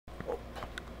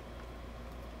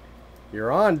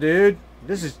You're on, dude.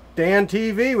 This is Dan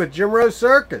TV with Jim Rose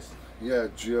Circus. Yeah,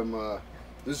 Jim,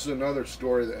 this is another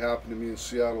story that happened to me in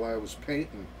Seattle. I was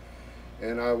painting,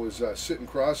 and I was sitting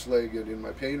cross-legged in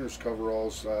my painter's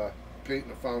coveralls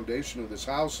painting a foundation of this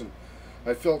house, and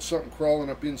I felt something crawling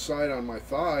up inside on my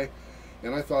thigh,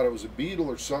 and I thought it was a beetle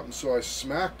or something, so I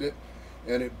smacked it,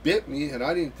 and it bit me, and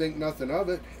I didn't think nothing of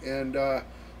it, and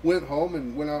went home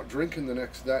and went out drinking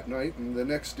that night, and the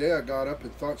next day I got up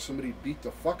and thought somebody beat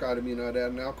the fuck out of me, and I'd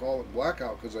had an alcoholic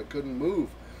blackout because I couldn't move.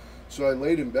 So I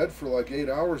laid in bed for like 8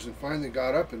 hours and finally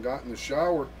got up and got in the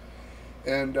shower,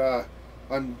 and I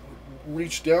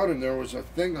reached down and there was a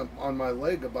thing on my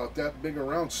leg about that big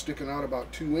around, sticking out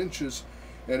about 2 inches,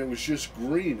 and it was just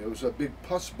green. It was a big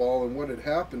pus ball, and what had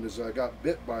happened is I got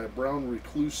bit by a brown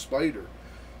recluse spider.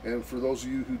 And for those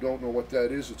of you who don't know what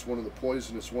that is, it's one of the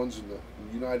poisonous ones in the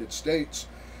United States.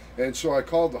 And so I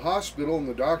called the hospital, and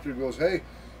the doctor goes, hey,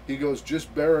 he goes,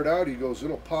 just bear it out. He goes,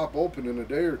 it'll pop open in a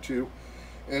day or two.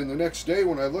 And the next day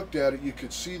when I looked at it, you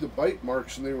could see the bite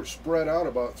marks, and they were spread out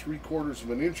about 3/4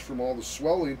 of an inch from all the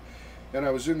swelling. And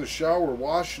I was in the shower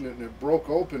washing it, and it broke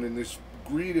open, and this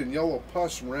green and yellow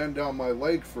pus ran down my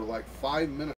leg for like 5 minutes.